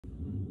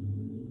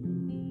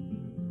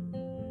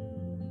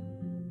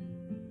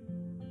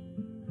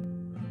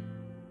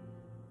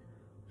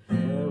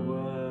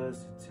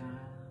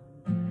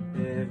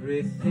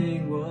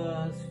everything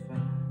was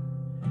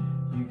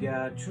fine. You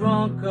got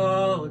drunk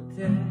all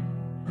day,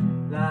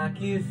 like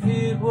if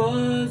it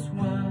was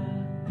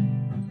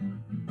wine.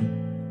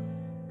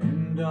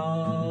 And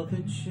all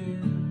the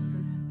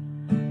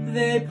children,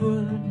 they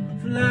put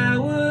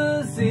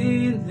flowers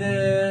in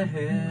their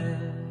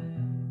hair.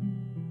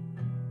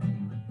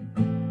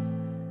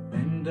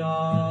 And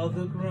all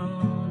the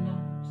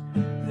grown-ups,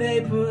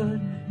 they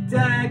put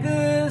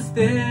daggers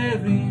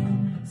there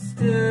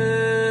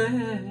instead.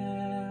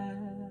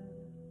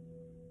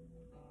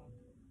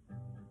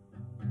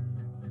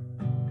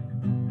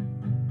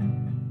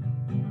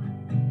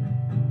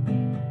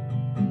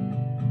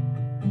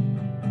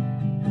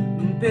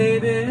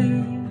 Baby,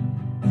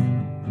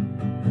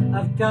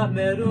 I've got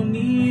metal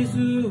knees,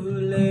 ooh,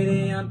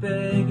 lady, I'm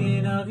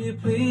begging of you,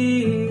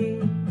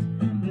 please.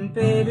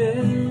 Baby,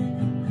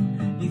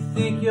 you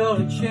think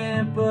you're a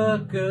champ,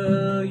 but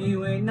girl,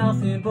 you ain't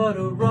nothing but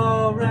a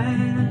raw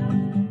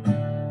ram.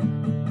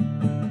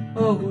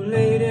 Oh,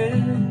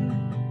 lady,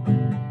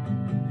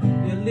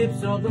 your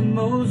lips are the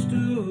most,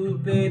 ooh,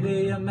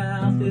 baby, your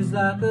mouth is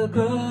like a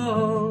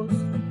ghost.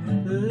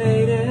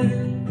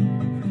 Lady,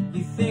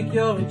 you think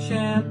you're a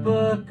champ,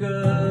 but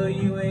girl,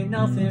 you ain't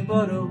nothing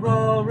but a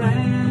raw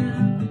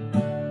ram.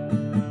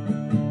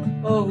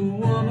 Oh,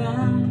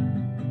 woman,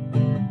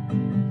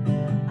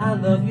 I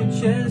love your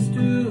chest,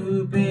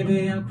 ooh,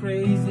 baby, I'm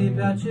crazy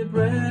about your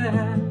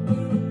breath.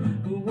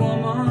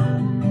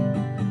 Woman,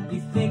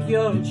 you think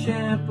you're a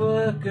champ,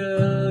 but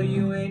girl,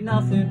 you ain't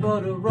nothing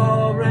but a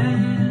raw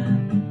ram.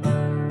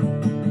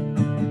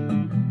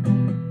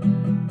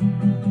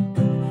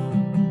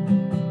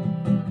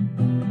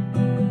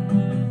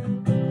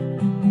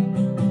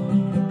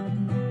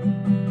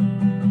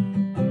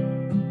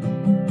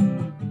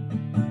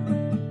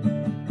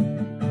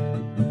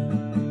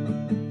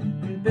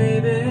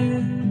 Baby,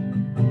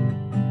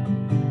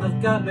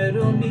 I've got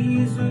metal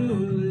knees,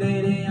 ooh,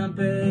 lady, I'm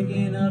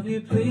begging of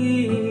you,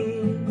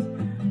 please.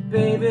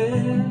 Baby,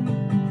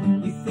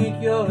 you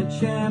think you're a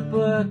champ,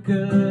 but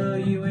girl,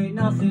 you ain't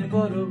nothing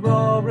but a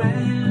raw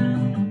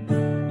ram.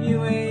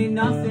 You ain't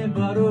nothing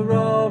but a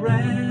raw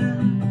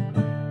ram.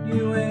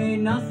 You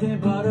ain't nothing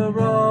but a